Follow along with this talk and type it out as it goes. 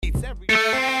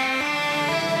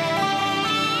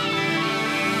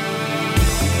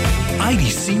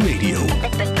Blues-IDC Radio.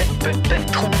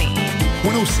 בינתחומי.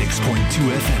 106.2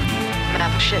 FM.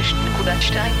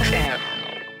 106.2 FM.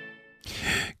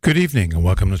 Good evening and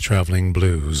welcome to Traveling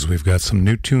Blues. We've got some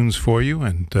new tunes for you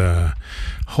and a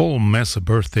whole mess of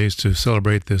birthdays to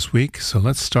celebrate this week. So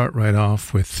let's start right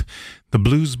off with the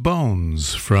Blues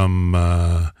Bones from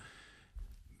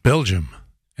Belgium.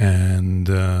 And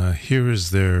here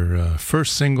is their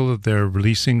first single that they're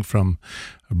releasing from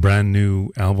a brand new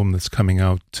album that's coming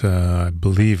out, I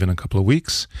believe, in a couple of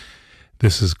weeks.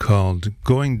 This is called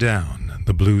Going Down,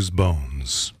 the Blues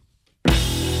Bones.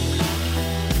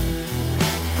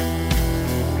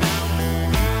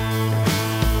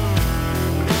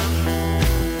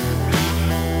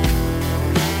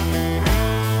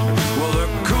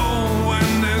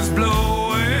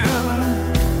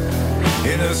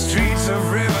 The streets of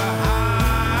River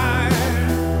High.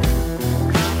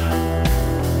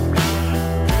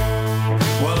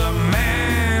 Well, a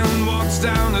man walks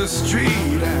down the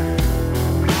street.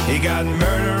 He got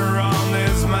murder on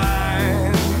his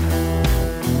mind.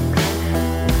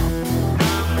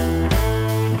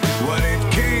 Well, it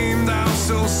came down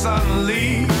so suddenly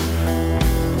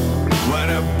when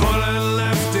a bullet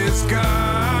left his gun.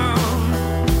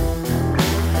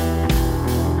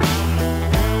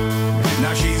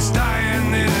 Now she's dying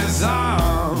in his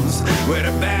arms with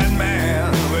a bad man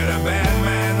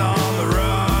on the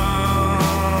run.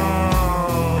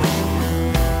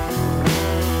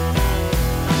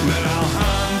 But I'll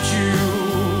hunt you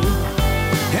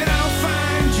and I'll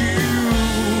find you.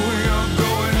 You're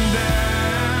going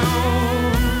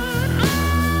down.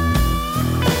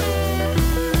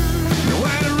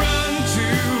 Nowhere to run to,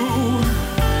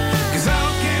 'cause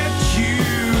I'll get you.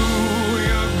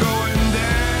 You're going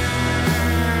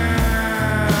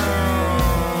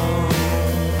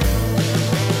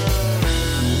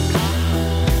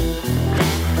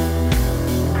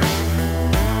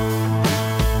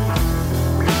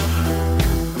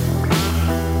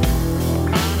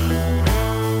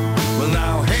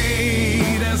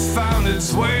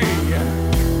its way,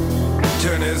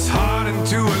 turn his heart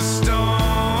into a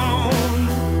stone.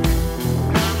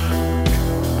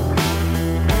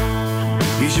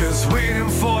 He's just waiting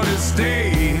for this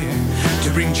day to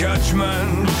bring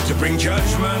judgment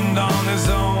on his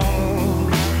own.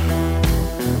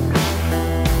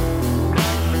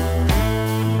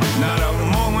 Not a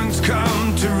moment's come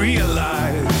to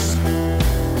realize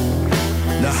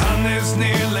the hunt is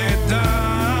nearly done.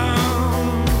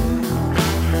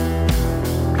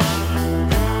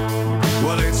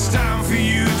 Well, it's time for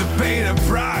you to pay the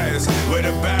price with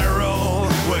a barrel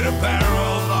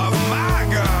of my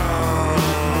gun.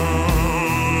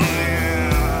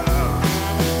 Yeah.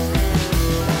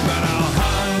 But I'll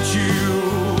hunt you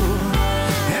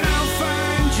and I'll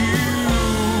find you.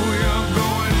 You're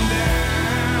going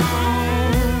down.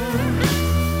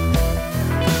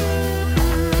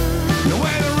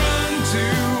 Nowhere to run to,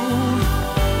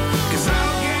 'cause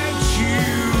I'll get you.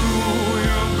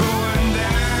 You're going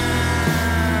down.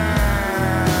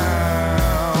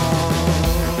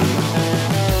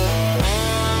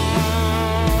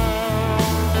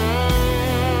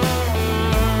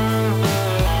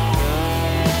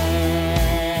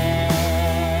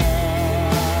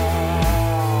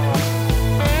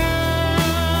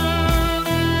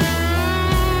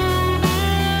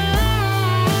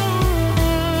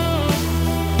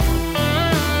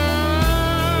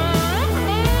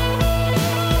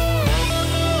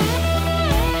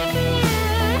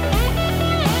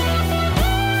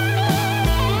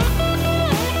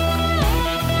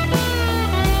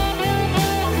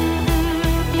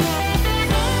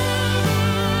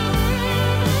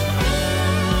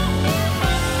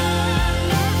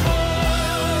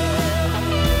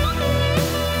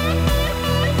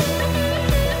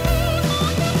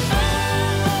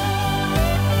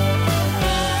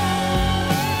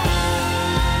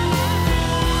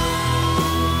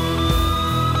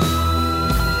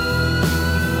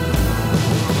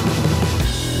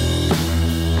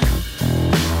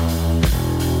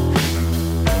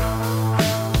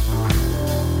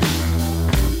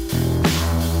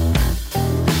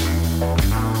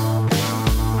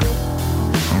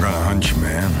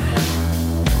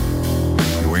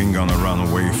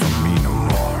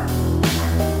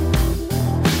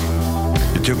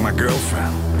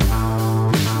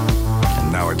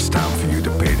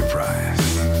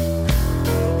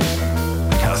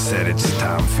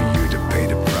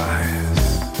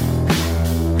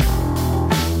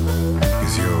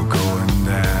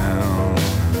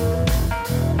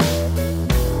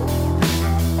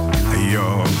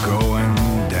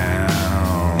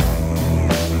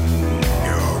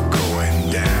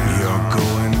 You're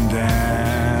going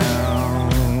down.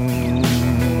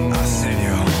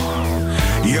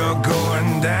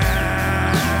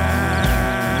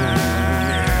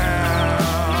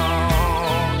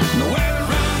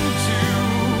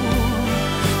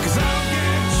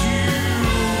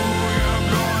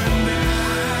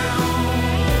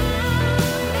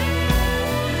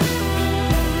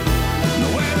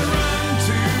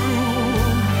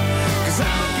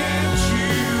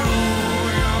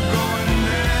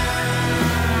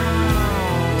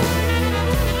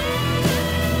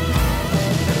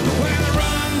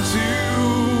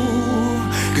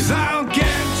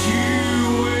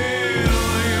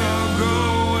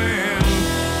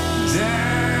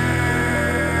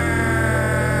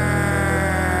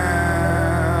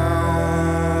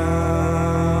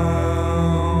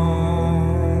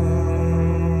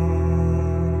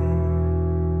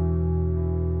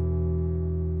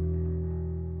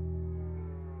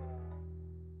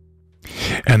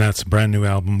 And that's a brand new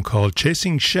album called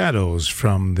Chasing Shadows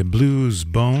from the Blues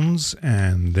Bones,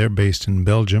 and they're based in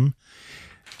Belgium.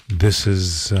 This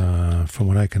is, from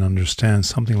what I can understand,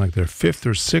 something like their 5th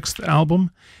or 6th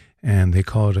album, and they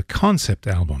call it a concept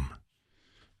album.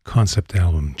 Concept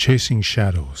album, Chasing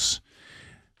Shadows.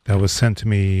 That was sent to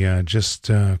me just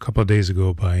a couple of days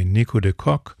ago by Nico de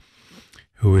Kock,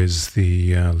 who is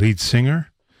the lead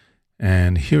singer.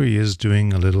 And here he is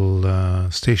doing a little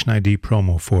Station ID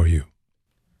promo for you.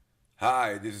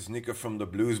 Hi, this is Nico from the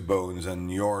Blues Bones,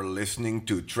 and you're listening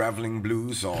to Traveling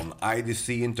Blues on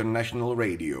IDC International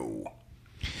Radio.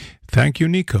 Thank you,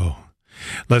 Nico.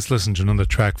 Let's listen to another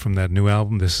track from that new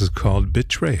album. This is called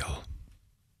Betrayal.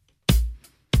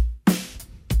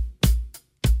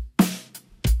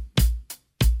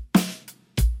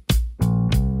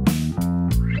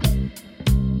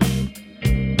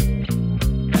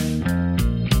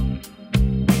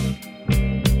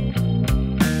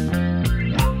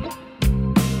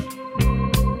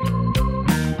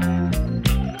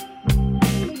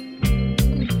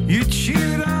 You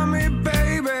cheated on me,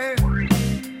 baby.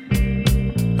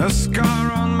 A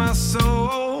scar on my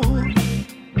soul.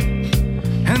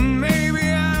 And maybe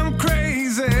I'm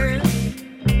crazy.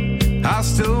 I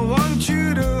still want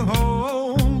you to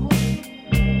hold.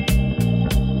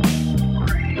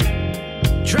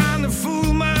 Trying to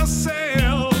fool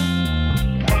myself,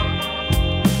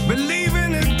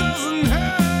 believing it doesn't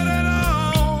hurt at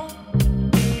all.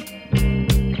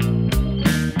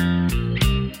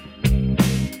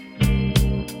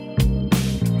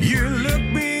 You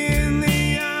looked me in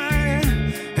the eye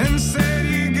and said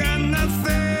you got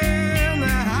nothing to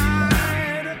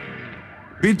hide.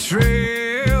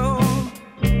 Betrayal.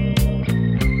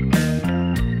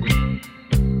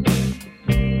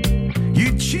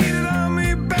 You cheated on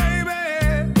me, baby,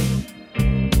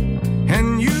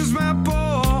 and used my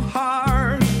poor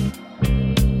heart.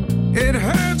 It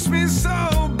hurts me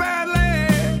so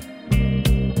badly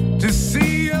to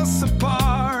see us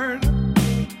apart.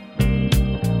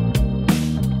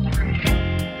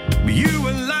 But you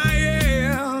were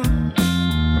lying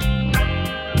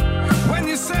when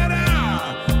you said I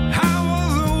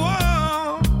was the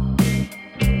one.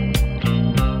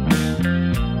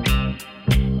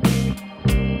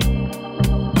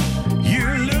 You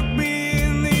look me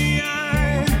in the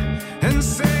eye and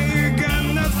say you got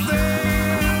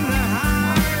nothing to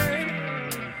hide.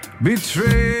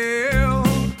 Betrayal.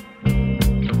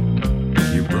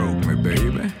 You broke me,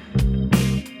 baby.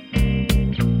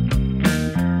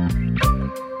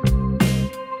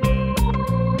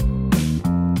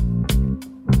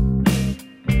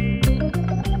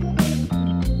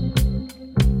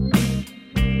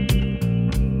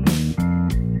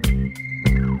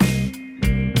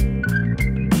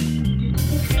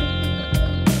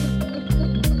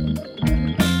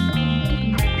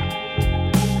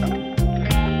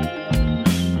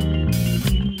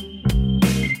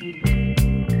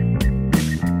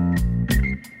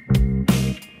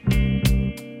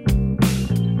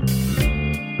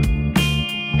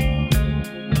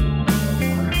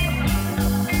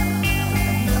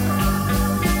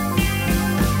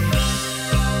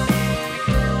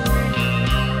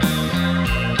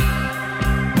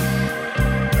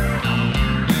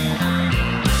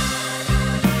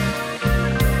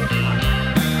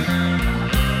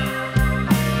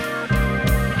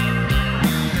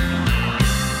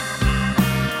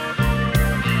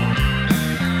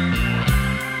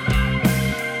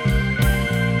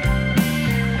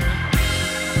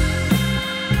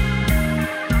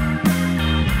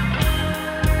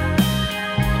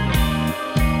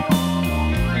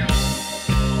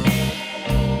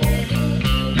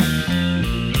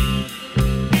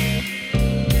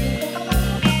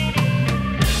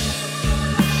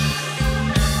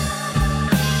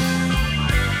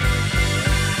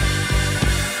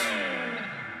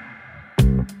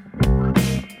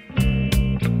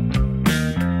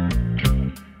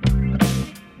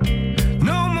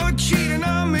 No more cheating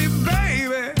on me,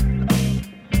 baby.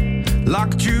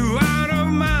 Locked you out of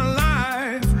my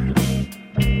life.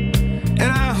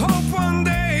 And I hope one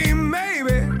day,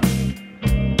 maybe,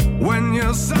 when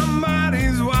you're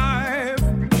somebody's wife,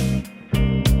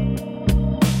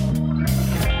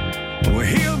 well,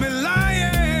 he'll be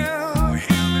lying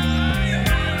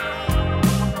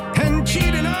and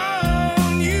cheating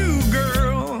on you,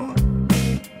 girl.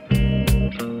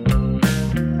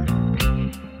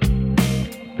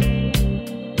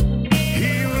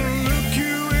 He will look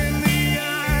you in the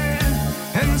eye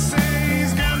and say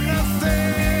he's got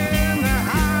nothing to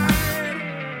hide.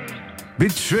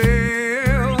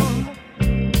 Betrayal.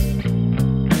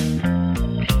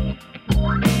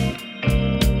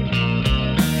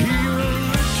 He will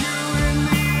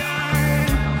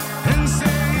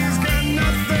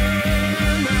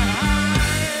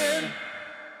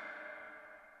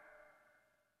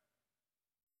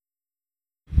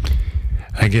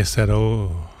I guess that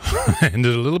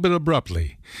ended a little bit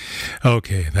abruptly.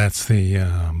 Okay, that's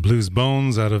the Blues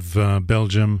Bones out of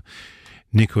Belgium.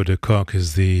 Nico de Kock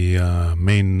is the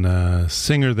main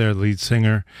singer there, lead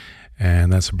singer,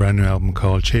 and that's a brand new album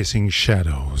called Chasing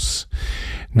Shadows.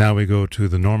 Now we go to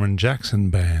the Norman Jackson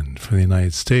Band from the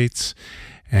United States,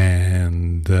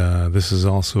 and this is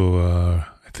also,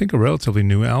 I think, a relatively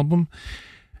new album.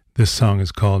 This song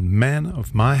is called Man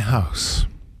of My House.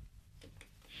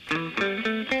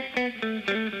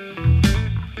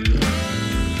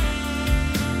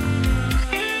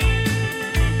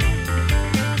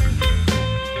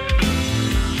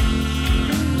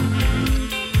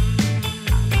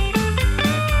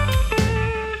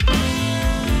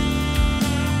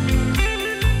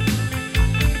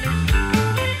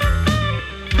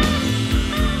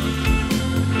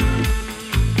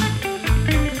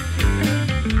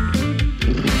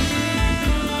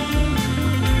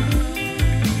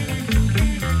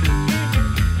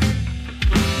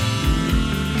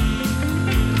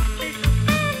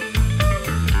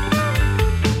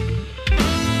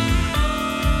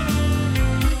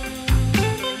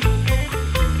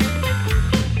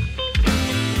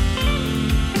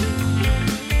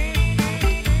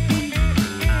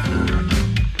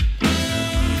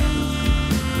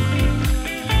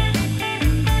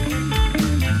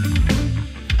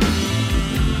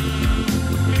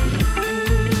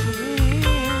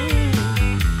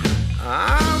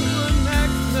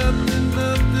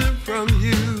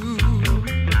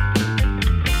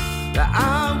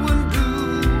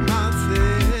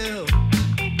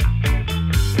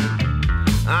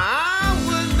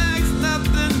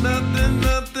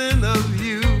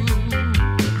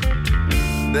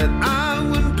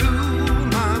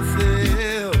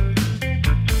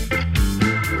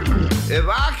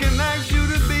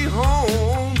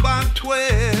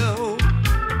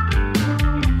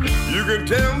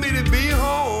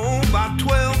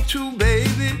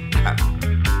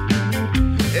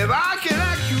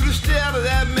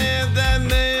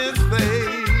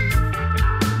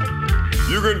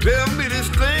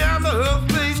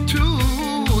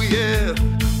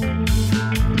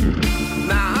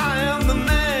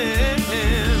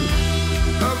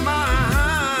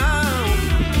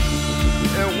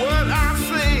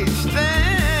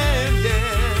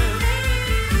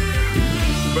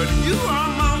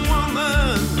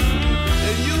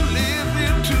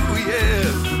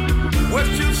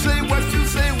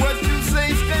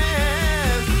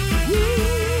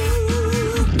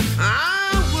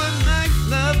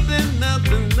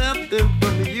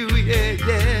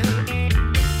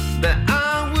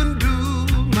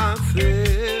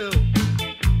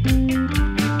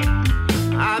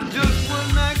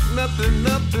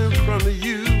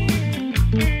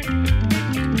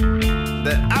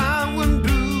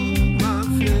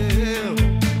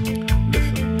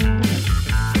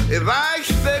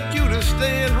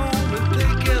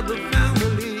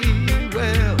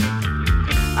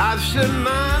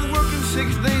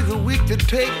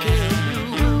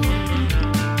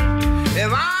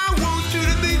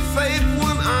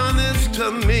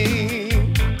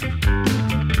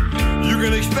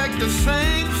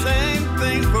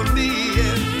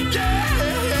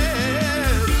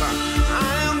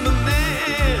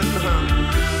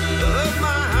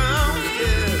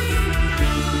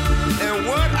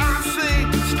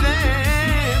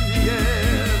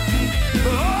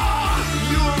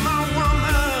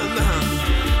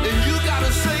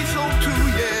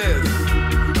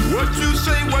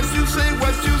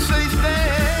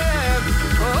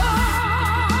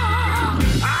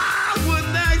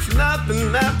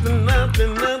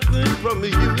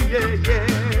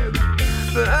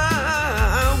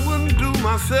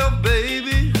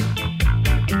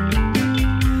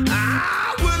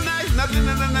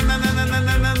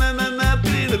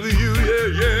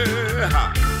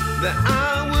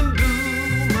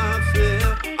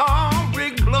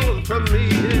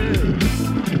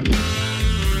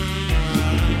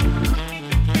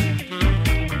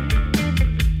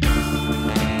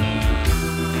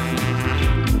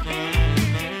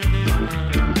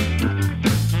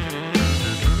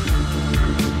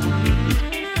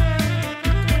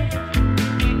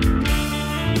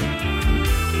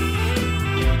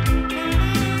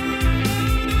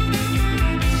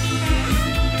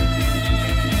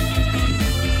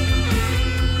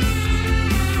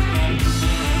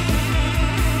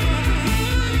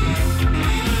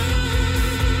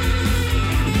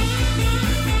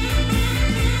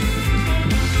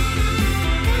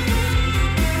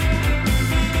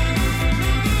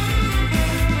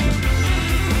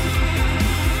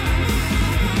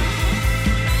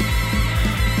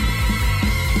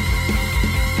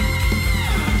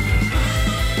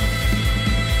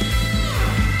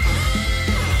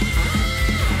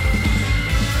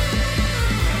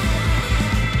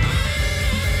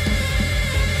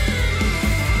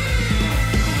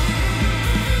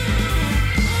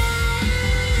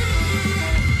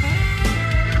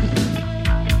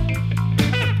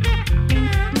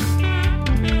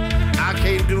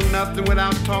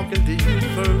 out talking to you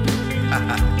first.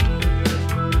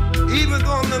 Even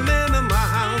though I'm the man in my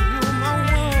house, you're my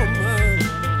woman.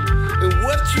 And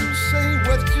what you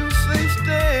say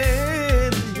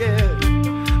stands, yeah.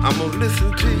 I'm gonna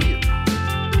listen to you.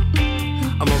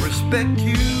 I'm gonna respect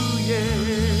you, yeah.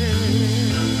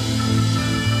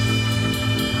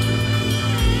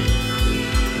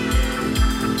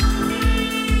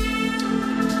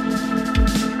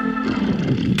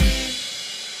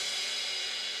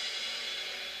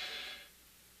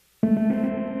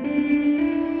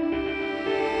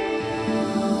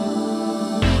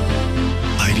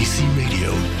 IDC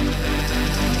Radio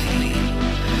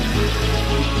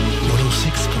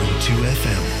 106.2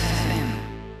 FM.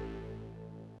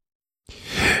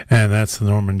 And that's the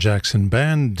Norman Jackson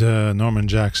Band. Norman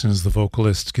Jackson is the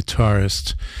vocalist,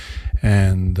 guitarist,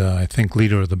 and I think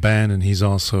leader of the band, and he's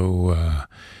also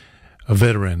a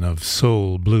veteran of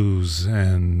soul, blues,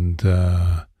 and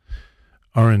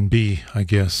R&B, I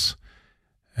guess,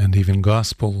 and even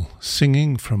gospel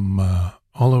singing from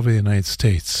all over the United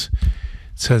States.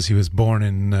 It says he was born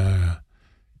in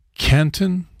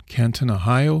Canton,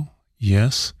 Ohio,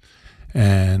 yes,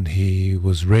 and he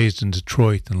was raised in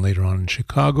Detroit and later on in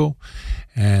Chicago,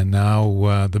 and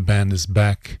now the band is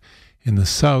back in the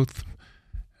South,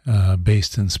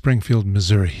 based in Springfield,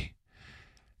 Missouri.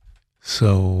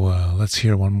 So let's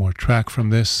hear one more track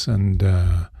from this, and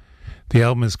the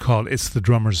album is called It's the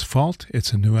Drummer's Fault.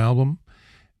 It's a new album.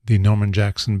 The Norman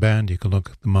Jackson Band, you can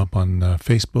look them up on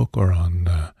Facebook or on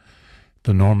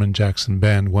the Norman Jackson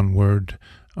Band, one word,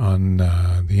 on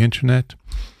the internet.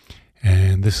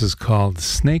 And this is called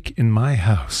Snake in My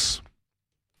House.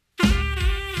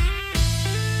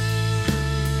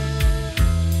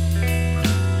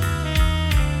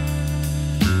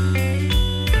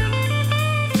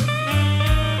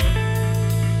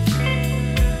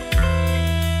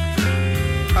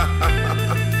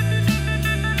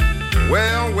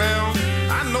 Well,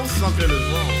 I know something is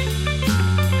wrong.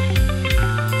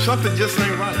 Something just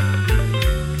ain't right.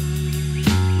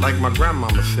 Like my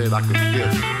grandmama said, I could feel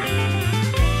it.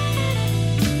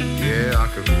 Yeah, I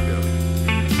could feel it.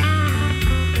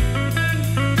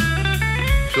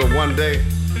 So one day,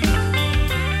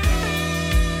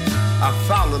 I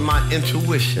followed my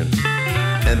intuition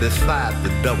and decided to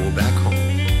double back home.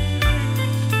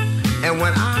 And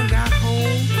when I got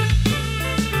home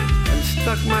and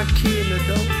stuck my key in the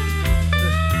door,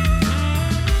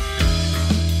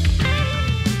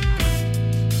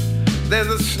 there's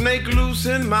a snake loose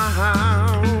in my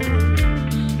house.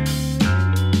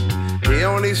 He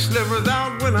only slivers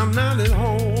out when I'm not at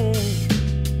home.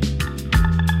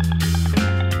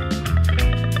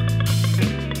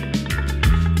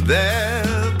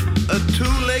 There's a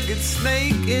two-legged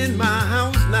snake in my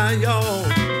house now, y'all.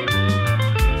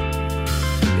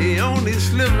 He only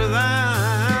slivers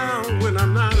out when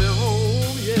I'm not at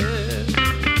home, yeah.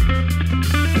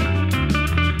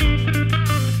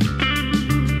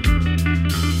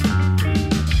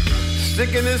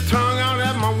 Sticking his tongue out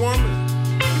at my woman.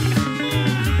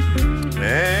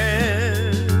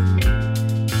 And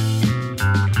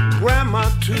grandma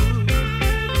too.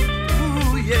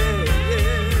 Ooh, yeah,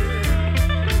 yeah.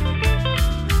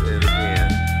 Say it again.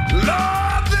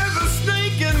 Lord, there's a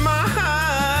snake in my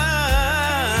house.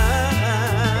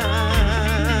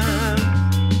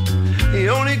 He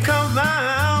only comes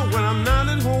out when I'm not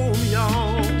at home,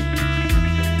 y'all.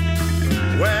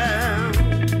 Well,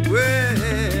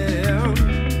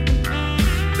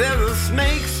 there's a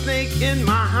snake in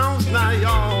my house now,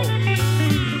 y'all.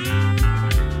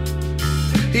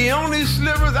 He only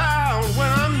slivers out when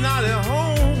I'm not at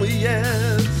home,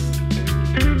 yes.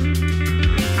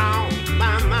 Ow,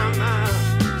 my.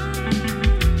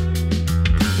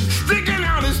 Sticking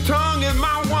out his tongue at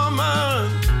my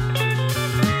woman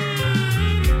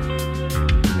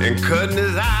and cutting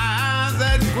his eyes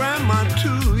at grandma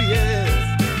too, yes.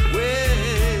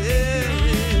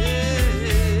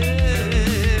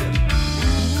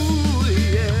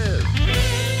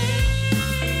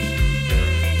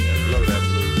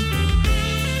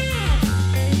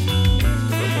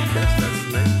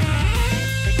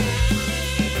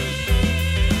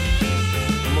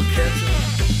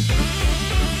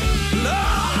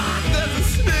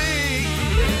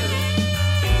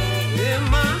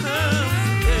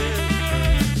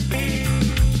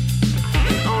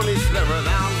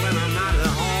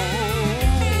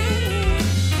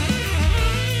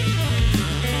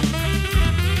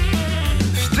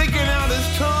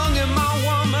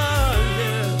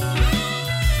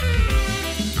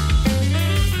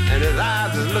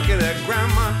 Looking at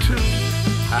grandma too.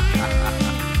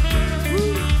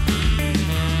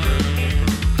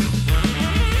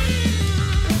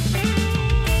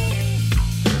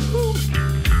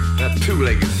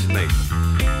 two-legged snake.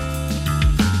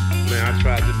 Man, I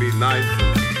tried to be nice.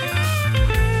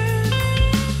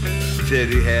 He said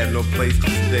he had no place to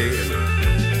stay and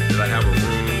that I have a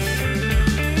room.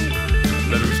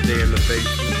 Let him stay in the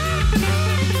basement.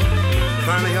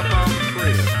 Trying to help out a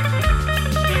friend.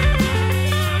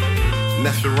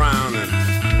 Mess around and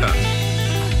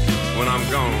when I'm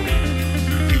gone,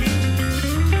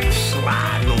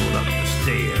 sliding on up the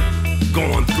stairs,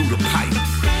 going through the pipes.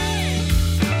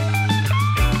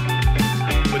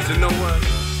 But you know what?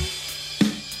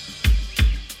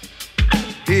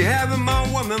 He having my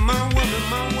woman,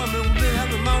 they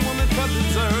having my woman for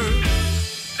dessert.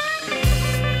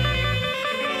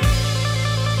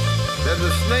 There's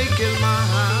a snake in my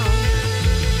house.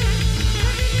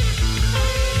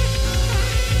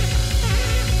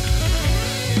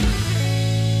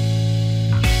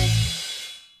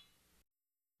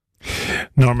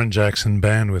 Norman Jackson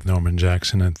Band with Norman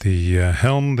Jackson at the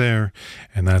helm there,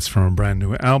 and that's from a brand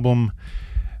new album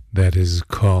that is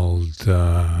called,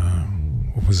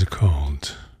 what was it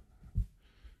called?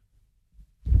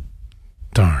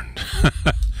 Darn.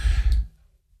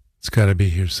 It's got to be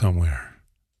here somewhere.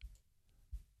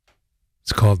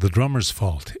 It's called The Drummer's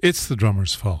Fault. It's The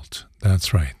Drummer's Fault.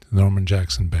 That's right, the Norman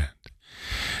Jackson Band.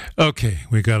 Okay,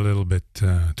 we got a little bit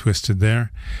twisted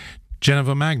there.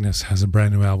 Geneva Magnus has a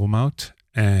brand new album out,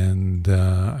 and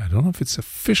I don't know if it's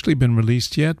officially been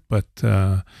released yet, but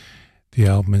the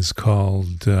album is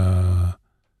called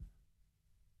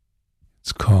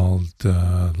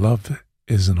Love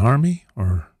is an Army,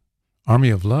 or Army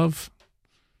of Love.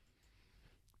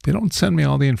 They don't send me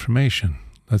all the information.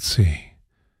 Let's see.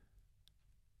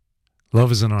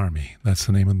 Love is an Army. That's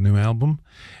the name of the new album.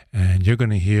 And you're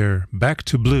going to hear Back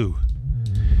to Blue,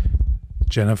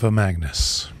 Geneva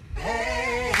Magnus.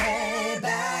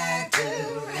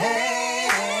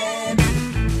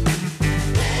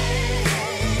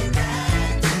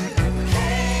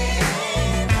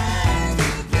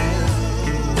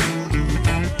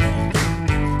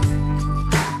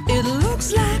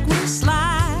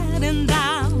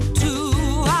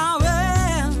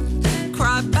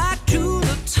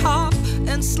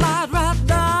 Slide right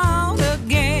down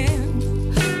again.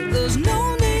 There's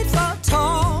no need for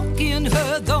talking,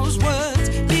 heard those words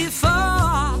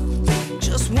before.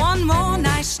 Just one more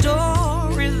nice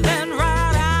story, then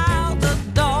right out the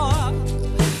door.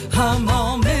 I'm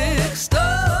all mixed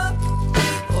up,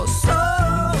 or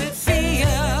so it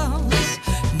feels.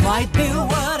 Might be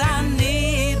what I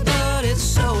need, but it's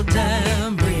so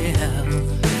damn real.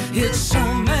 It's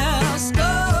so messed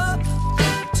up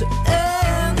to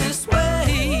end this way.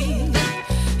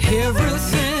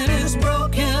 Everything is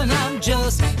broken, I'm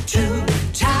just too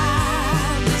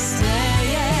tired to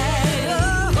say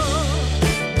oh,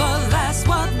 but that's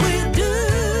what we do.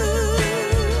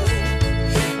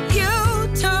 You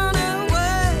turn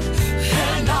away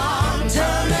and I'm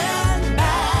turning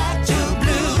back to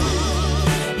blue.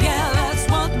 Yeah, that's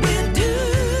what we do.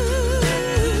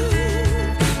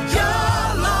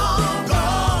 You're long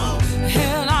gone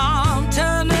and I'm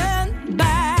turning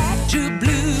back to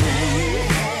blue.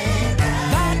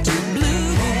 Back to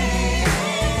blue.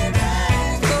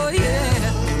 Oh yeah.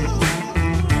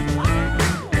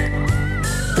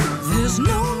 There's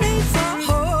no need for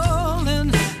holding.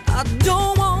 I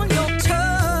don't want your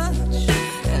touch,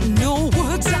 and no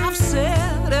words I've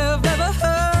said have ever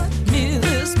hurt me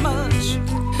this much.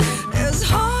 As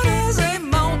hard as a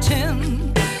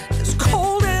mountain, as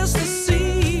cold as the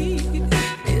sea,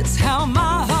 it's how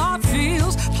my heart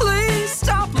feels. Please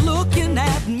stop looking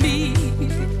at me.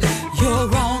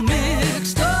 You're all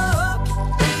mixed up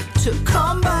to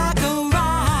come back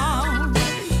around,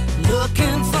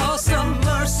 looking for some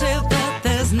mercy, but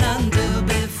there's none to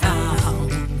be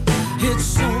found. It's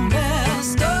so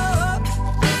messed up,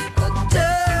 a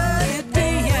dirty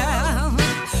deal.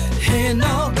 Ain't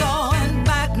no going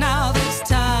back now, this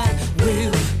time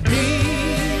we'll be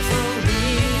for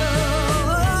real.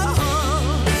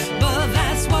 But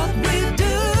that's what we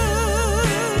do.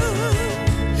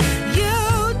 You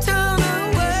turn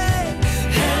away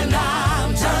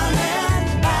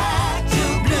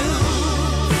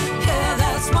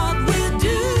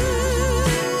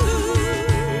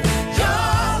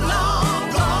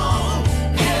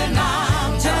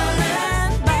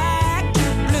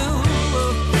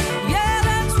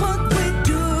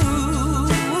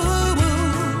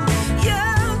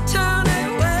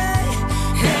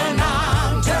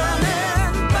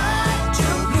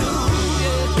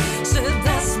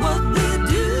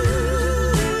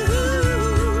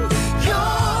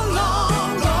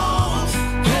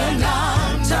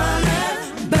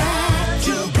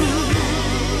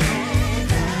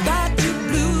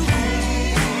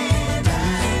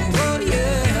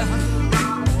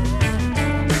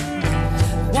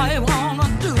Why you wanna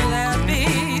do that,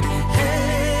 babe? Hey,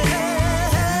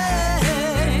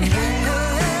 hey, hey,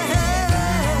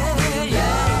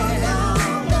 yeah.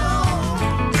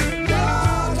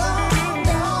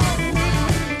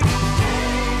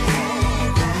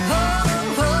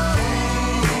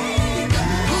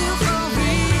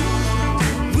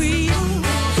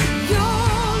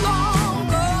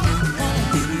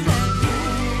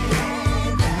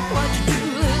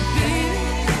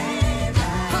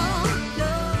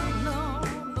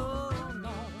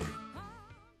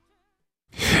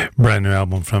 Brand new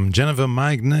album from Geneva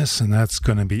Magnus, and that's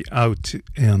going to be out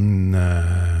in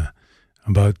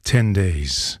about 10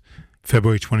 days.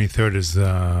 February 23rd is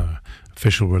the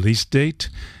official release date,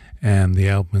 and the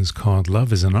album is called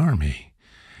Love is an Army.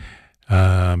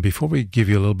 Before we give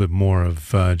you a little bit more of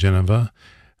Geneva,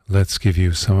 let's give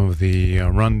you some of the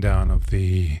rundown of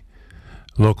the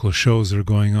local shows that are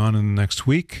going on in the next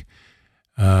week.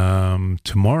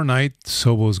 Tomorrow night,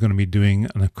 Sobo is going to be doing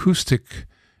an acoustic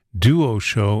duo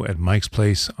show at Mike's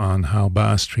Place on Howe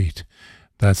Ba Street.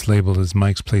 That's labeled as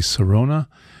Mike's Place Sorona,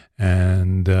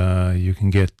 and you can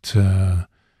get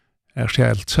actually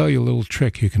I'll tell you a little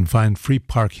trick. You can find free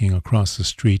parking across the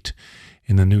street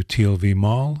in the new TLV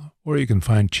Mall, or you can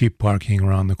find cheap parking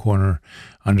around the corner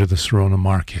under the Sorona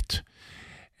Market,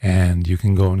 and you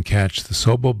can go and catch the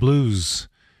Sobo Blues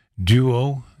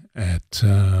duo at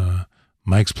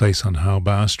Mike's Place on Howe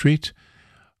Ba Street.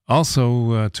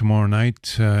 Also, tomorrow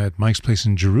night at Mike's Place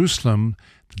in Jerusalem,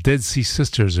 the Dead Sea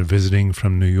Sisters are visiting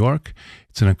from New York.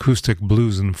 It's an acoustic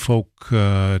blues and folk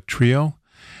trio,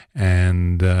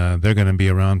 and they're going to be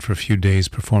around for a few days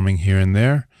performing here and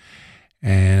there.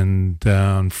 And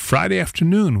on Friday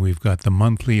afternoon, we've got the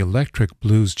monthly Electric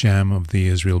Blues Jam of the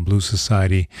Israel Blues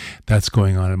Society. That's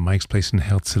going on at Mike's Place in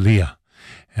Herzliya,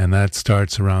 and that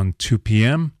starts around 2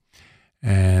 p.m.,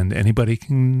 and anybody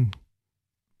can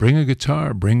bring a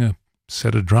guitar, bring a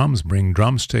set of drums, bring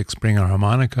drumsticks, bring a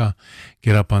harmonica,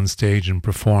 get up on stage and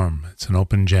perform. It's an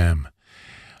open jam.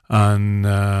 On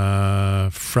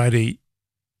Friday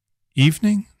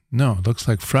evening? No, it looks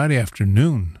like Friday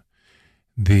afternoon.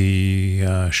 The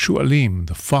Shualim,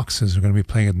 the Foxes, are going to be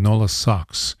playing at Nola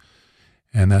Socks.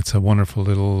 And that's a wonderful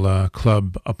little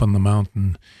club up on the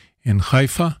mountain in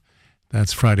Haifa.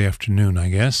 That's Friday afternoon, I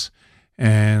guess.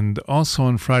 And also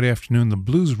on Friday afternoon, the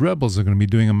Blues Rebels are going to be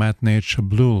doing a matinee at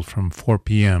Shablul from 4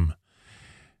 p.m.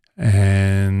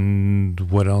 And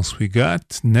what else we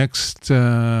got? Next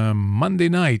Monday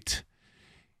night,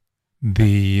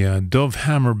 the Dove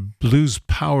Hammer Blues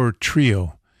Power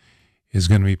Trio is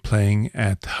going to be playing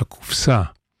at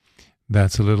Hakufsa.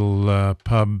 That's a little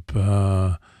pub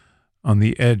on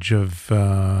the edge of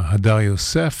Hadar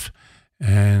Yosef,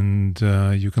 and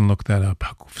you can look that up,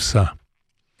 Hakufsa.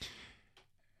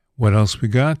 What else we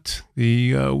got?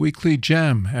 The weekly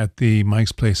jam at the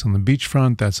Mike's Place on the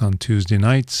beachfront. That's on Tuesday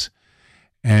nights.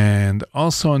 And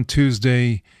also on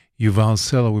Tuesday, Yuval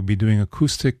Sela will be doing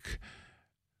acoustic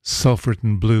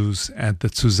self-written blues at the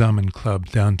Zusammen Club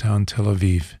downtown Tel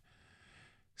Aviv.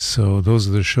 So those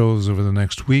are the shows over the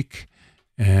next week.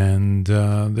 And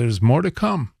there's more to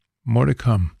come. More to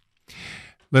come.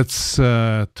 Let's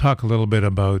talk a little bit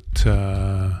about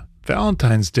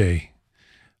Valentine's Day.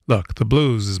 Look, the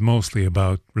blues is mostly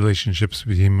about relationships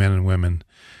between men and women.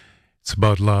 It's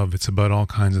about love. It's about all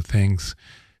kinds of things.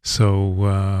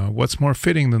 So what's more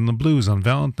fitting than the blues on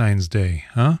Valentine's Day,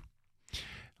 huh?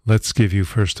 Let's give you,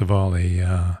 first of all,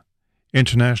 a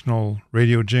international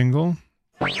radio jingle.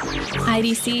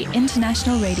 IDC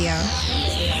International Radio.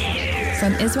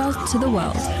 From Israel to the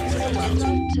world.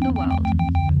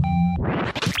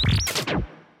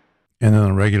 And then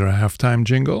a regular halftime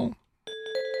jingle.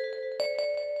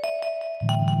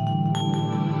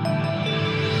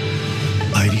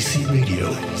 IDC Radio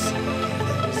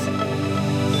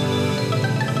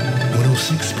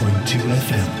 106.2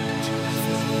 FM.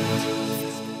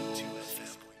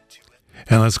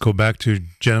 And let's go back to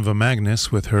Geneva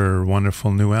Magnus with her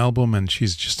wonderful new album, and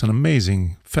she's just an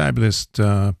amazing, fabulous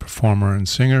performer and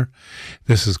singer.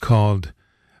 This is called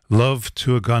Love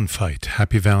to a Gunfight.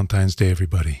 Happy Valentine's Day,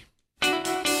 everybody.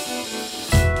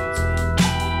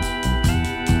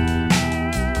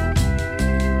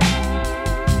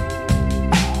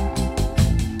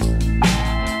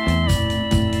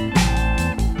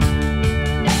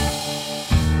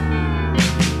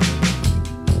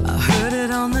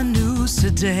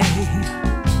 Today,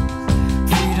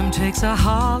 freedom takes a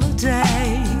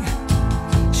holiday.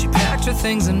 She packed her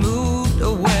things and moved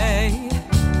away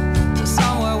to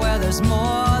somewhere where there's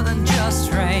more than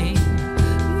just rain.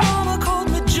 Mama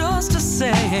called me just to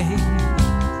say,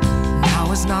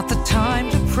 now is not the time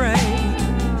to pray.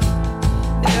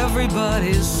 Every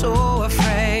everybody's so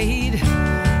afraid.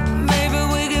 Maybe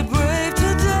we get brave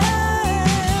today.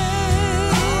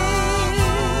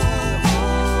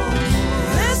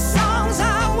 This song's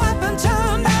our weapon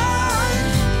tonight.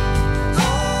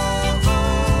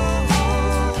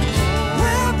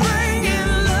 We're bringing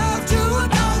love to a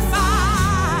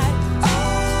gunfight.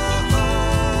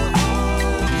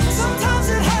 Sometimes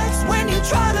it hurts when you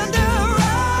try to do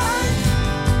right.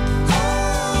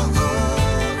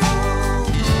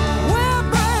 We're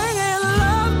bringing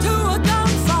love to a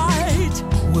gunfight.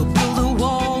 We'll build a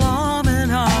wall arm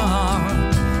in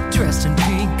arm, dressed in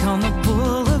pink on the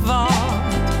boulevard.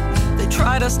 They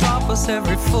try to stop us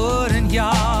every foot and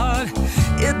yard.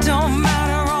 It don't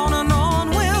matter, on and on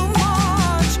we'll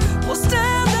march. We'll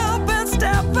stand up and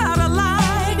step out of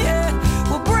line, yeah.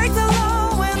 We'll break the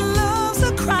law when love's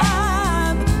a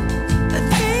crime.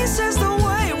 And peace is the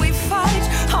way we fight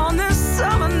on this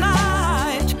summer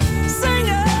night. Sing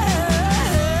it.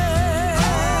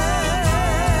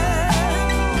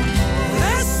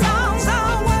 This song's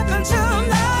our weapon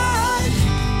tonight.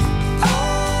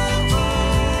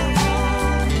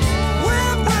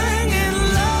 We're bringing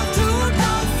love to a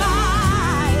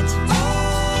gunfight.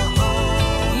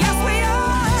 Yes, we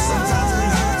are. Sometimes it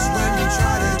hurts when you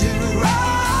try to do right.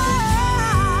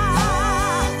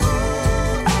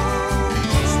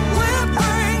 We're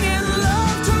bringing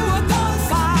love to a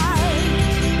gunfight.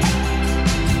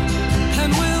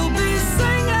 And we'll be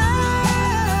singing.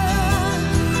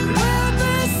 We'll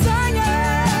be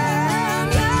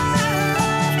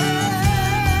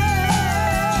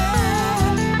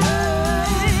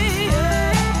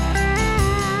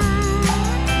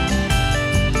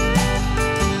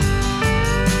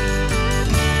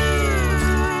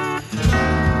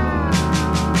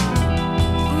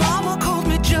Mama called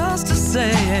me just to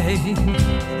say,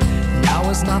 now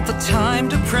is not the time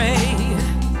to pray.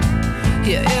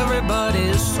 Yeah,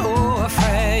 everybody's so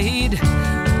afraid,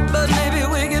 but maybe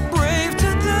we get brave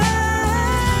today.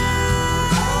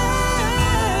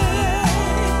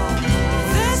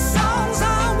 This song's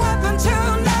our weapon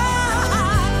tonight.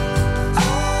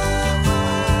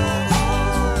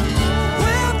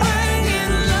 We're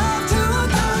bringing love to a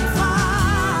gunfight.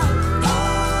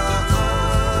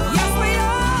 Yes, we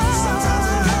are. Sometimes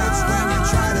it hurts when you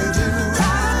try to do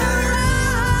right.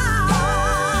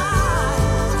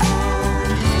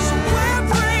 So we're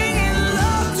bringing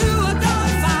love to a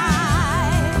gunfight.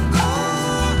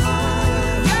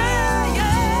 Yeah,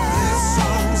 yeah. This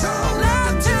song's our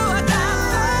love to a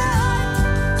gunfight.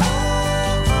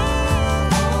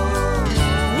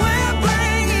 We're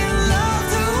bringing love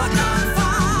to a gunfight.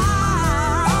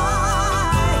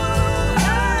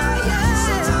 Yeah, yeah.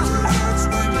 Sometimes it hurts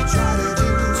when you try to do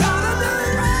right.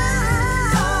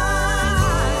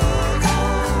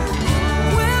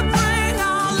 We're bringing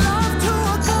our love to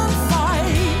a gunfight.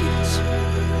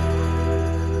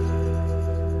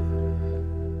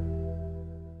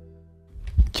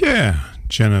 Yeah,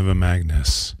 Geneva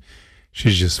Magnus.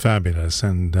 She's just fabulous,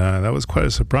 and that was quite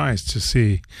a surprise to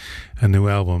see a new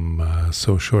album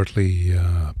so shortly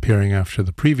appearing after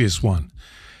the previous one.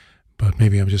 But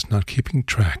maybe I'm just not keeping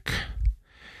track.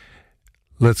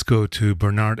 Let's go to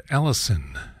Bernard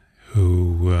Allison,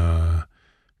 who,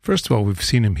 first of all, we've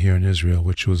seen him here in Israel,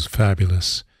 which was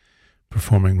fabulous,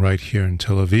 performing right here in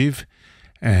Tel Aviv.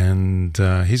 And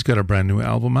he's got a brand new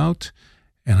album out.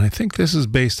 And I think this is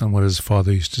based on what his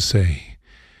father used to say.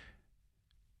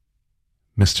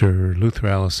 Mr. Luther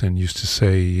Allison used to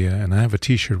say, and I have a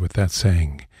t-shirt with that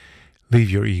saying, leave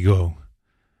your ego,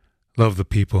 love the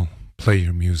people, play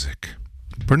your music.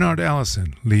 Bernard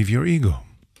Allison, leave your ego.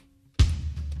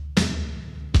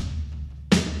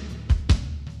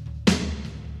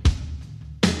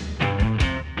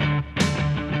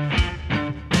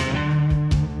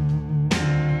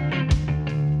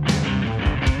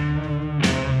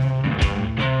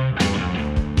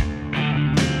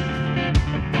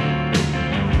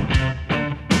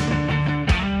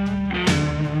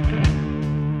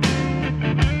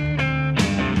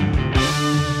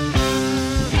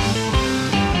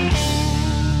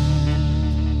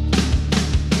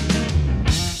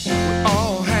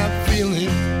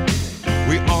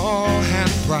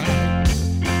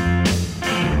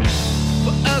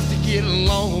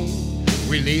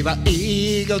 Leave our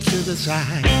ego to the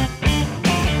side.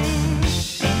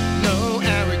 No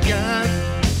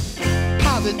arrogance,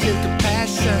 positive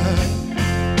compassion.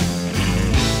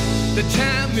 The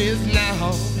time is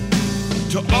now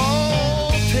to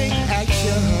all take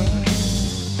action.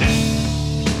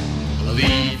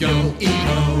 Leave your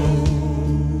ego.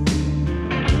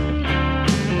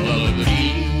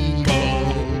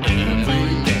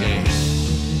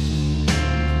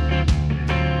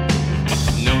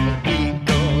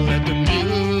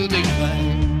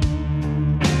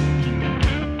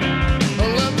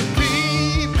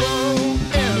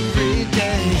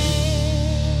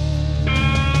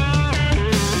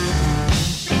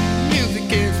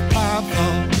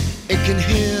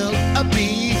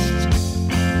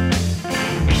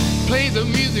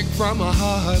 from a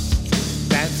heart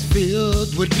that's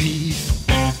filled with peace.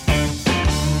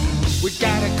 We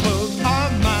gotta close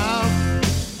our mouth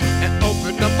and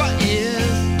open up our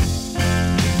ears.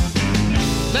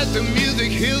 Let the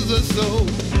music heal the soul.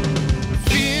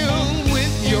 Fill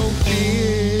with your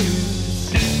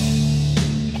fears.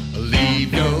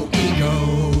 Leave your ego.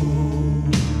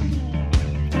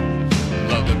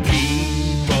 Love the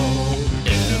people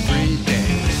every day.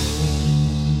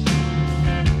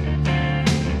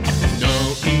 No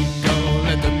ego,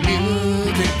 let the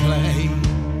music play.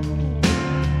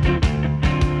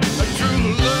 A true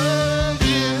love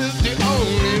is the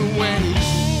only way.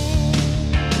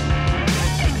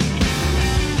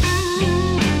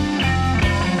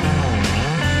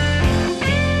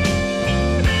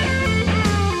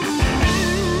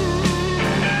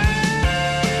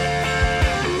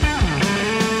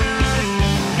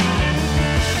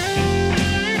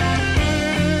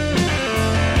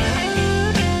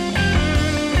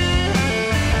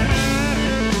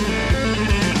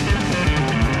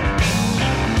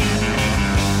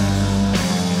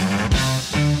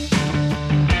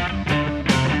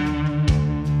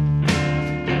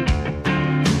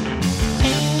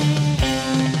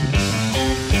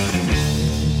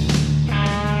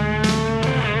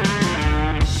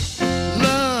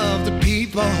 Love the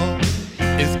people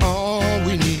is all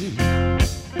we need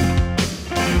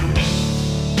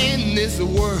in this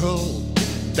world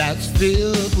that's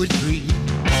filled with greed.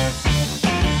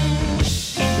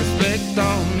 Respect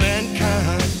all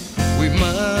mankind, we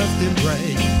must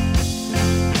embrace.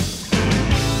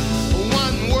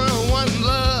 One world, one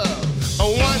love,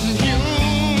 one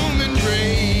human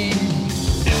race.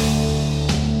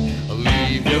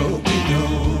 Leave your ego.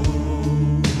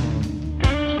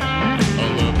 I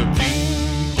love the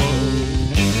people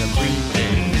every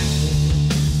day.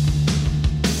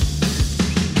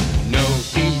 No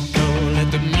ego, let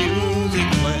the music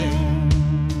play.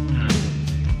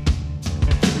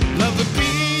 Love the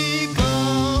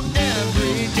people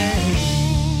every day.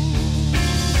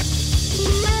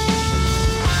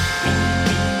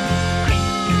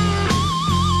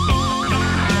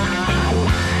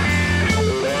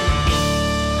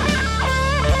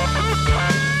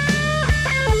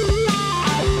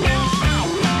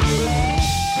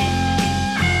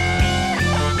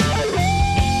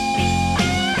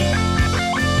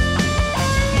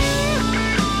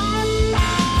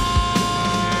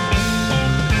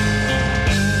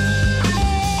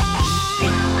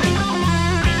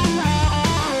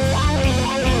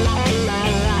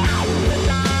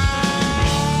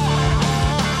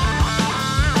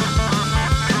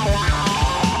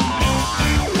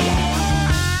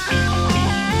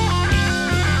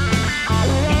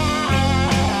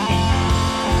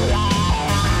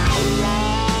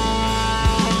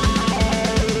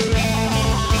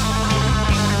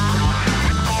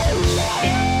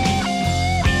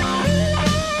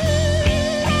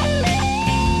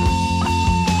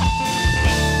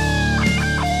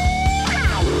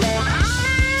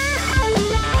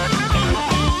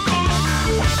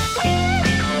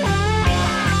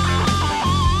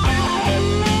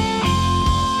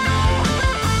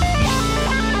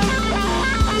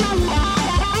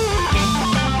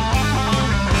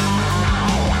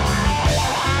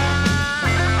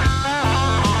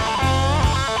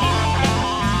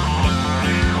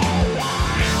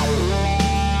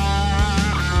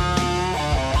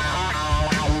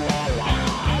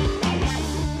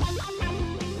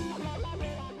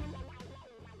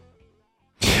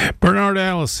 Bernard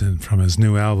Allison from his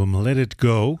new album Let It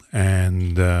Go,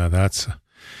 and that's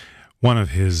one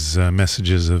of his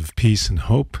messages of peace and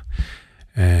hope.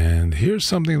 And here's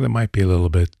something that might be a little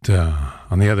bit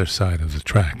on the other side of the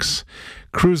tracks.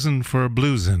 Cruisin' for a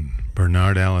Bluesin',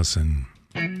 Bernard Allison.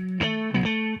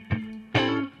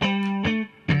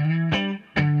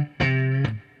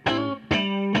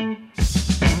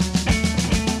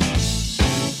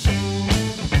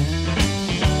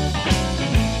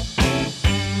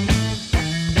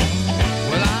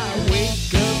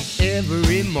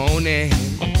 Morning,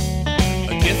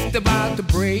 just about to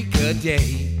break a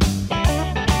day.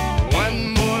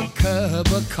 One more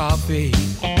cup of coffee,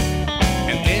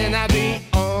 and then I'll be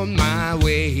on my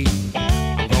way.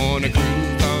 I'm gonna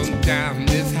cruise on down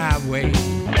this highway.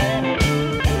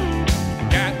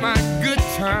 Got my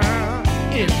guitar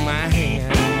in my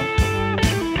hand.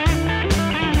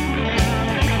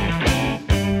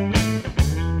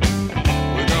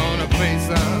 We're gonna play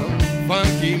some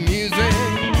funky music.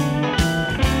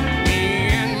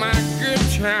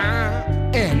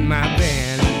 And my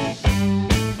band.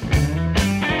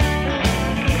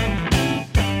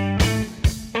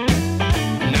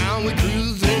 Now we're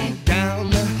cruising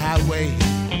down the highway.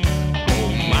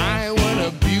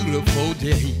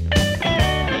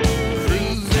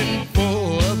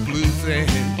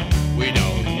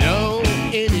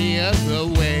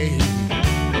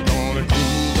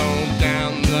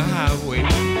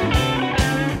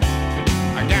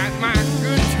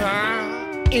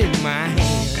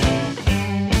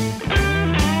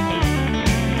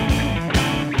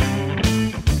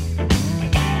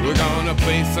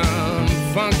 play some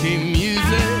funky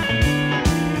music.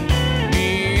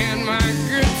 Me and my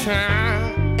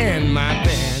guitar and my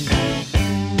band.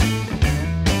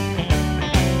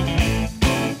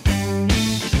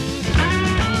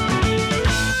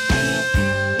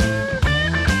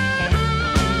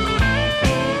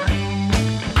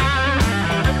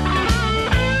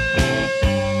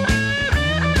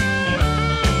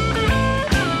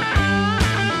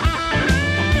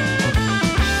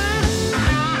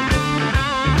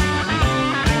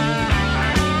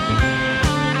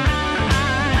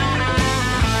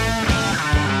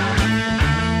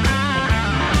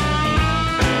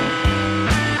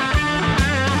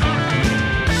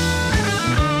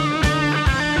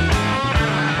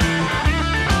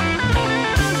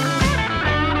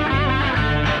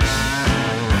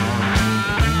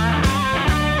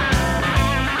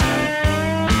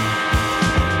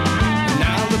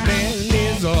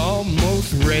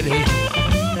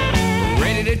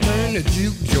 Ready to turn the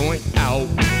juke joint out.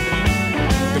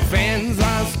 The fans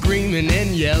are screaming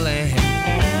and yelling.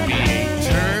 PA,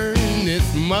 turn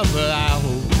this mother out.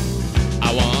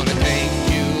 I wanna thank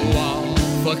you all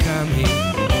for coming,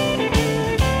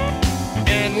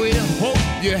 and we hope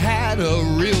you had a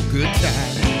real good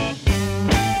time.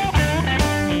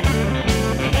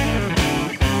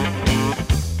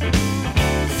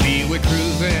 See, we're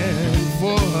cruising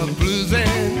for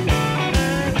bluesing.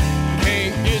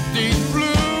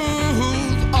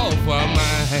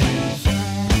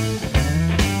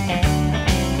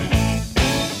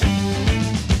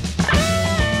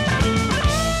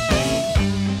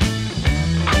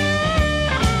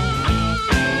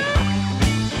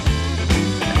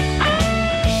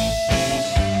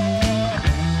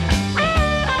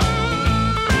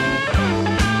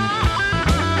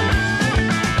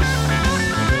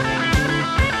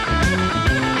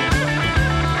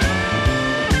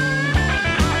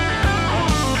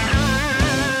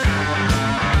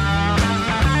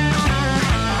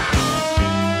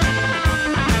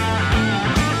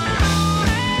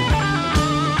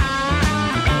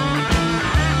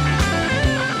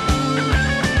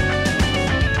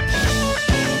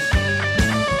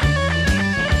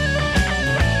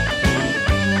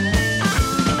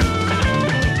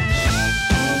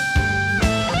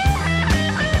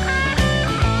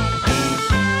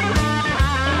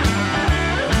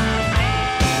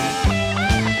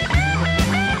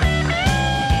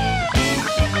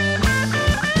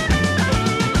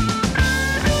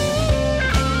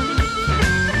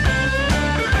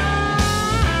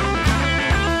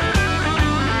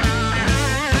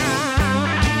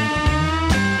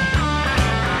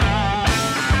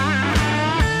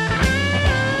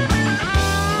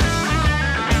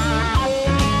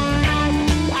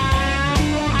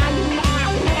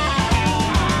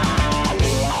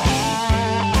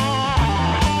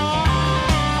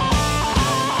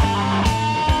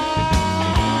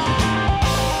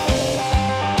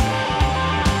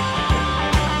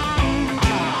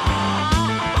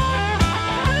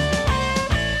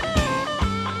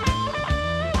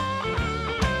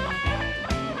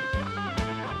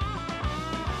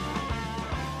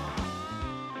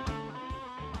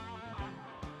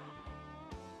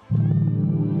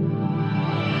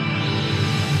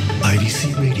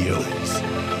 IDC Radio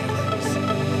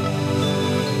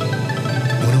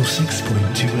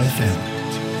 106.2 FM.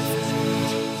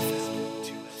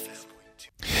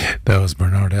 That was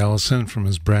Bernard Allison from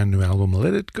his brand new album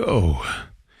Let It Go.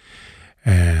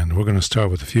 And we're going to start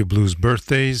with a few blues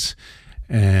birthdays.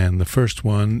 And the first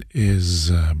one is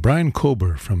Brian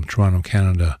Kober from Toronto,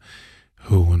 Canada,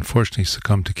 who unfortunately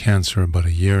succumbed to cancer about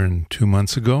 1 year and 2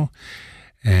 months ago.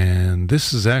 And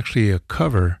this is actually a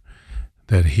cover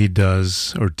that he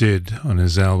does or did on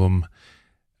his album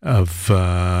of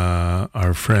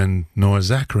our friend Noah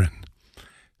Zakarin.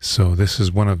 So this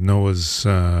is one of Noah's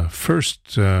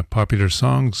first popular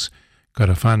songs,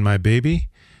 Gotta Find My Baby,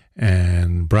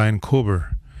 and Brian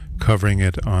Kober covering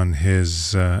it on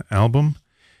his album.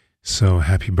 So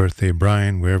happy birthday,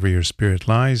 Brian, wherever your spirit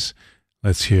lies.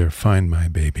 Let's hear Find My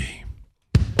Baby.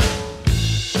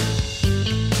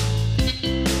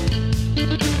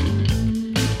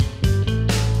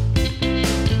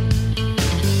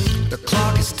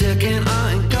 Ticking,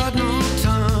 I ain't got no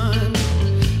time.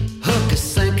 Hook is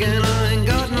sinking, I ain't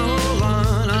got no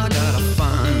line. I gotta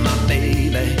find my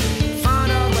baby,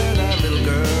 find out where that little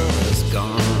girl is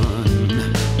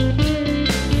gone.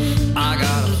 I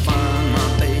gotta find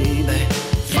my baby,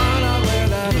 find out where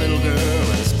that little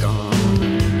girl is gone.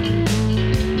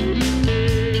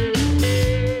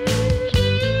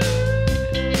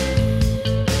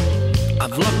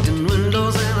 I've looked in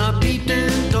windows and I've peeped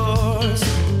in doors,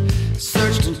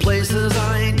 searched in places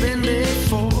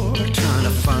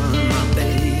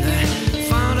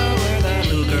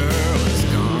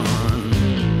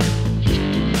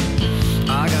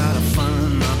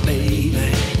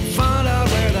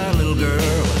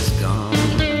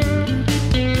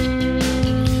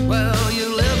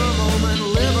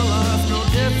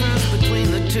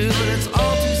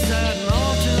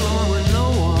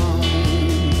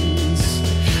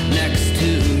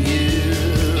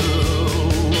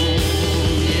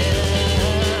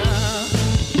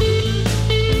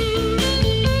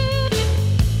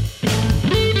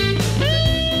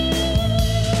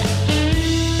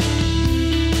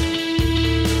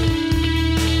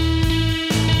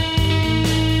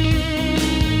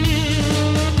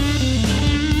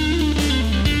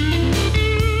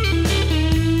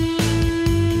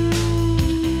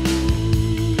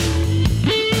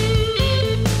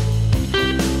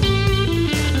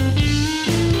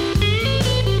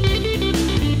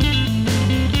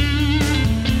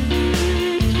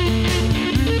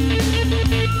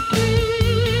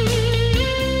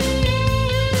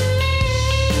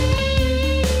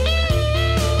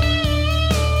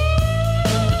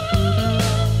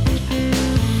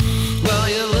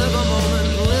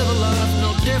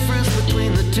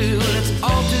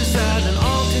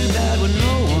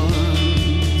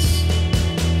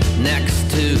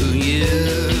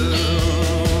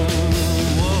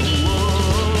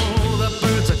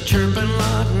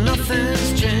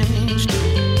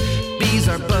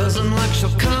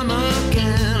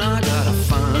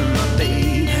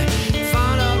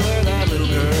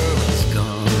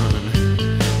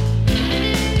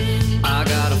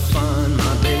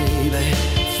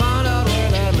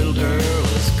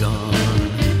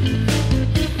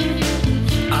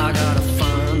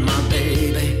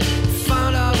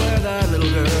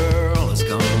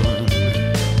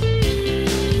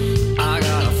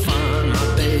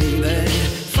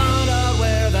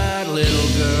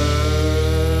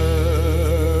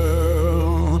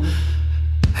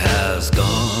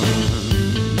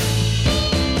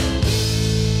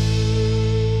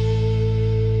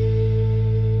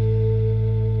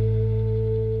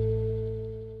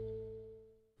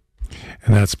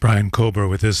And that's Brian Kober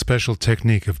with his special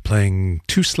technique of playing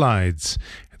two slides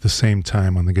at the same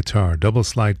time on the guitar. Double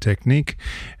slide technique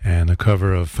and a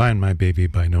cover of Find My Baby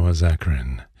by Noah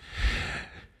Zakarin.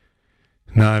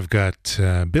 Now I've got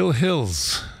Bill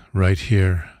Hills right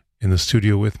here in the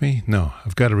studio with me. No,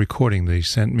 I've got a recording that he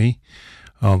sent me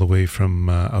all the way from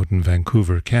out in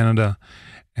Vancouver, Canada.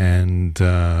 And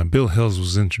Bill Hills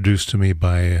was introduced to me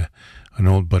by an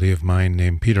old buddy of mine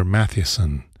named Peter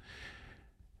Mathieson.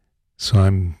 So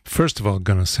I'm first of all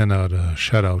going to send out a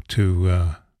shout out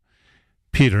to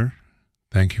Peter.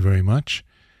 Thank you very much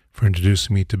for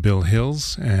introducing me to Bill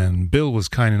Hills. And Bill was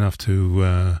kind enough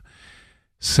to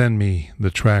send me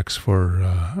the tracks for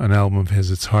an album of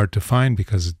his. It's hard to find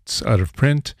because it's out of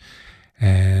print.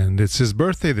 And it's his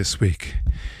birthday this week.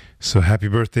 So happy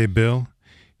birthday, Bill.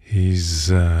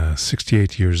 He's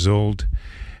 68 years old.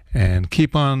 And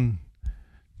keep on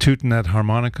tooting that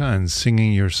harmonica and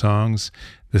singing your songs.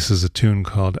 This is a tune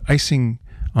called Icing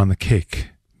on the Cake,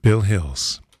 Bill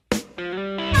Hills.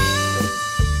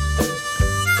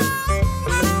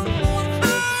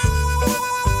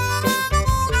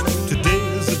 Today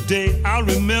is a day I'll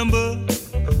remember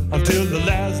until the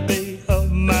last day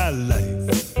of my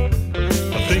life.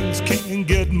 Things can't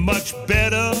get much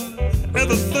better,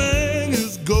 everything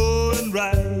is going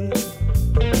right.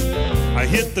 I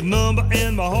hit the number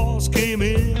and my horse came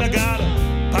in. I got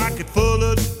a pocket full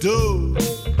of dough.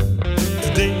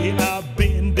 Today I've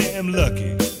been damn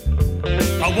lucky.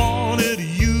 I wanted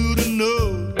you to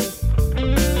know.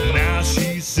 Now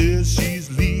she says she's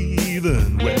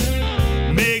leaving.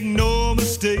 Well, make no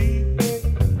mistake,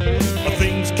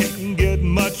 things can't get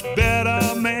much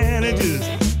better, man. It just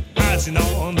icing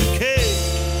on the cake.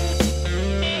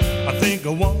 I think I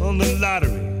won the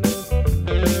lottery.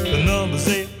 The numbers,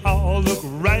 they all look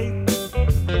right.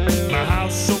 My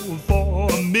house sold for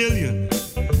 $1 million,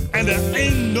 and there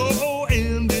ain't no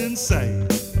end in sight.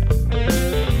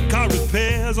 Car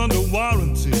repairs under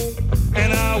warranty,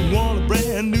 and I want a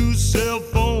brand new cell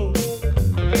phone.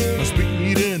 My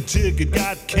speeding ticket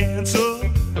got canceled.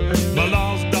 My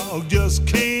lost dog just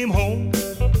came home,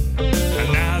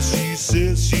 and now she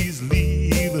says she's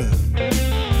leaving.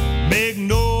 Make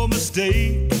no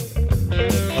mistake,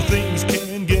 things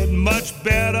can't get much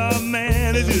better,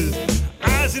 man. It is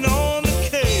icing on the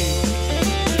cake.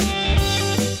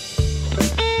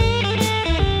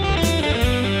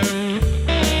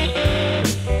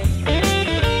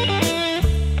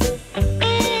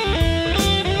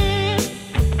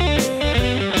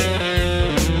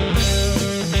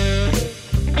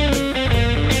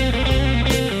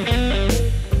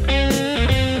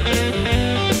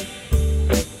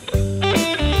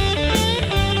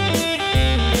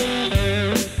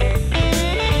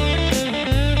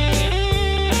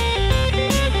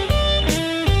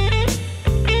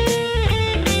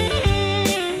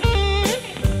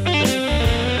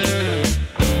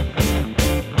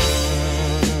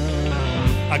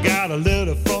 I got a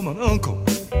letter from an uncle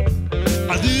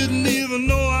I didn't even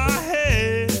know I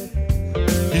had.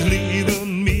 He's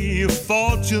leaving me a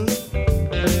fortune.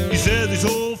 He says he's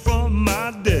old from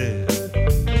my dad.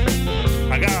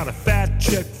 I got a fat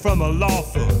check from a law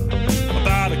firm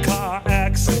about a car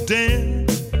accident.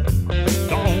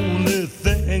 The only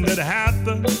thing that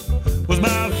happened was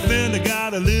my fender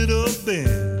got a little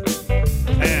bent,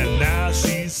 and now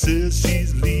she says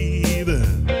she's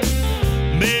leaving.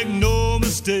 Make no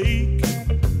mistake,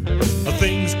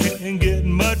 things can't get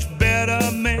much better,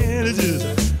 man. It's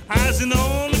just icing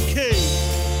on the cake.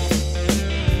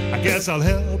 I guess I'll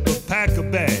help her pack her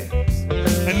bags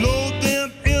and load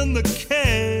them in the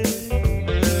cab.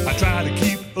 I try to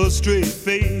keep a straight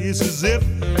face as if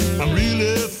I'm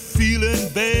really feeling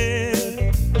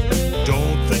bad.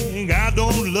 Don't think I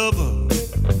don't love her.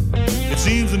 It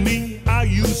seems to me I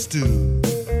used to.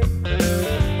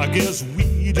 I guess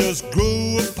we just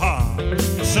grow apart.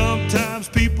 Sometimes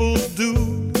people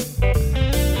do.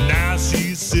 Now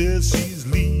she says she's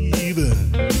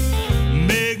leaving.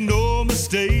 Make no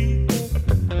mistake,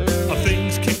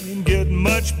 things can't get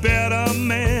much better,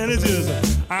 man. It's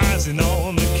just icing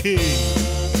on the cake.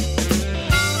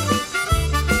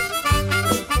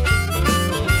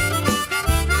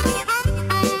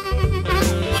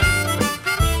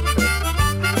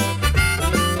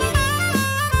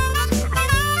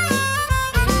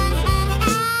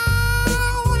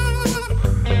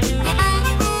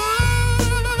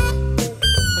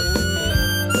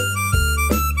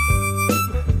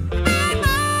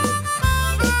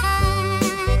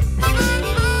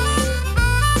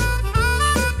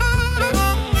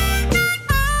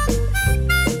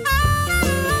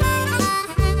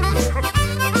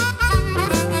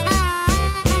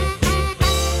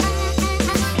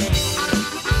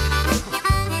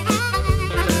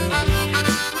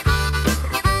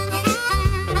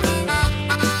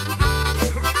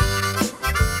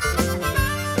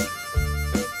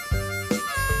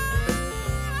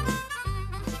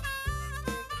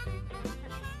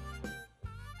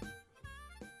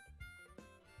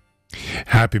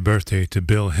 Happy birthday to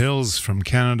Bill Hills from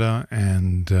Canada,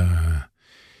 and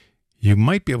you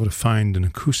might be able to find an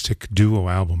acoustic duo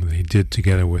album that he did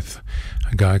together with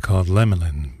a guy called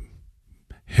Lemelin.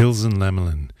 Hills and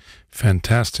Lemelin.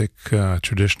 Fantastic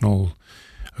traditional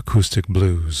acoustic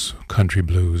blues, country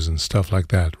blues and stuff like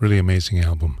that. Really amazing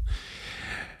album.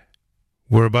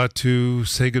 We're about to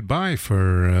say goodbye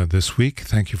for this week.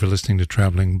 Thank you for listening to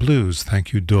Traveling Blues.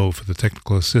 Thank you, Doe, for the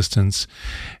technical assistance.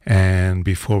 And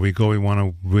before we go, we want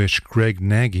to wish Greg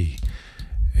Nagy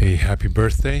a happy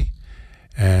birthday.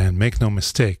 And make no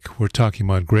mistake, we're talking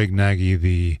about Greg Nagy,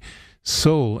 the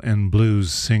soul and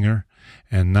blues singer,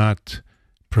 and not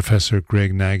Professor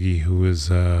Greg Nagy, who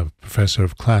is a professor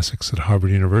of classics at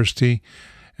Harvard University,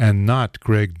 and not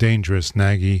Greg Dangerous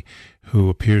Nagy, who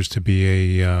appears to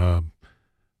be a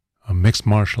mixed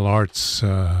martial arts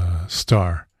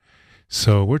star.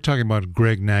 So we're talking about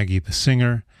Greg Nagy, the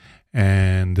singer,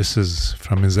 and this is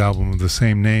from his album of the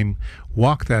same name,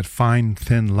 Walk That Fine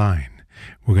Thin Line.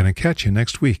 We're going to catch you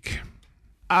next week.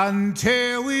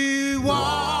 Until we walk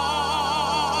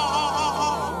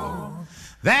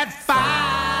that fine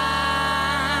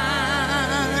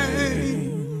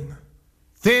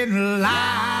thin line.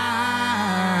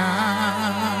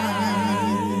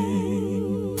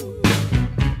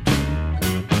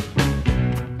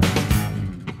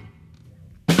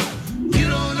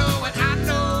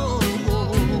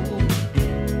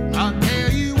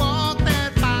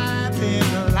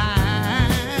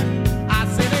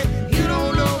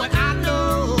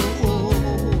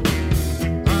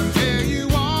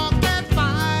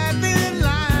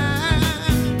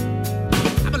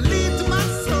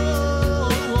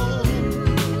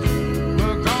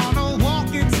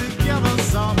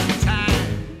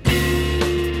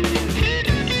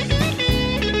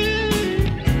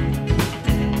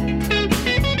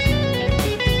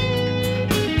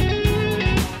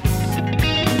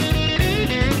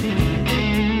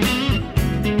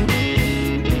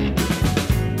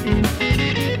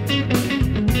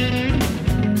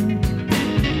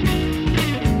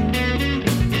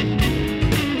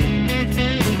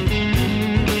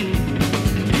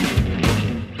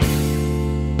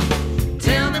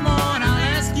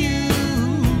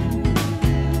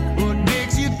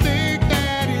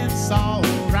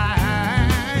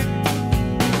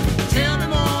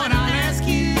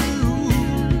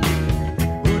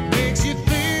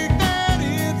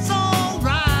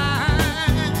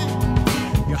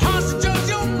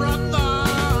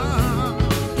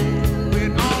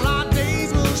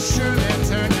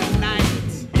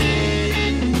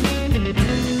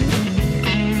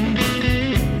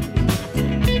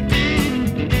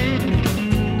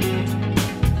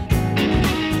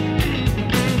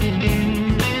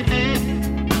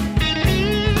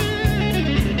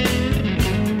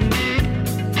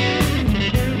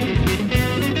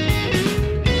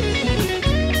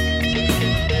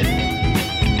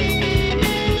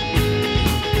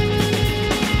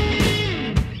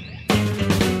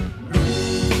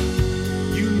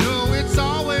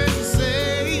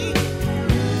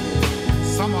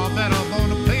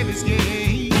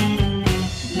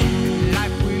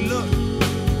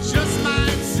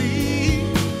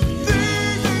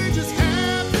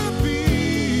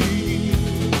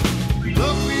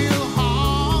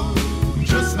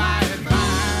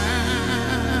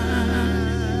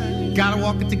 Gotta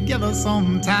walk it together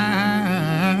sometime.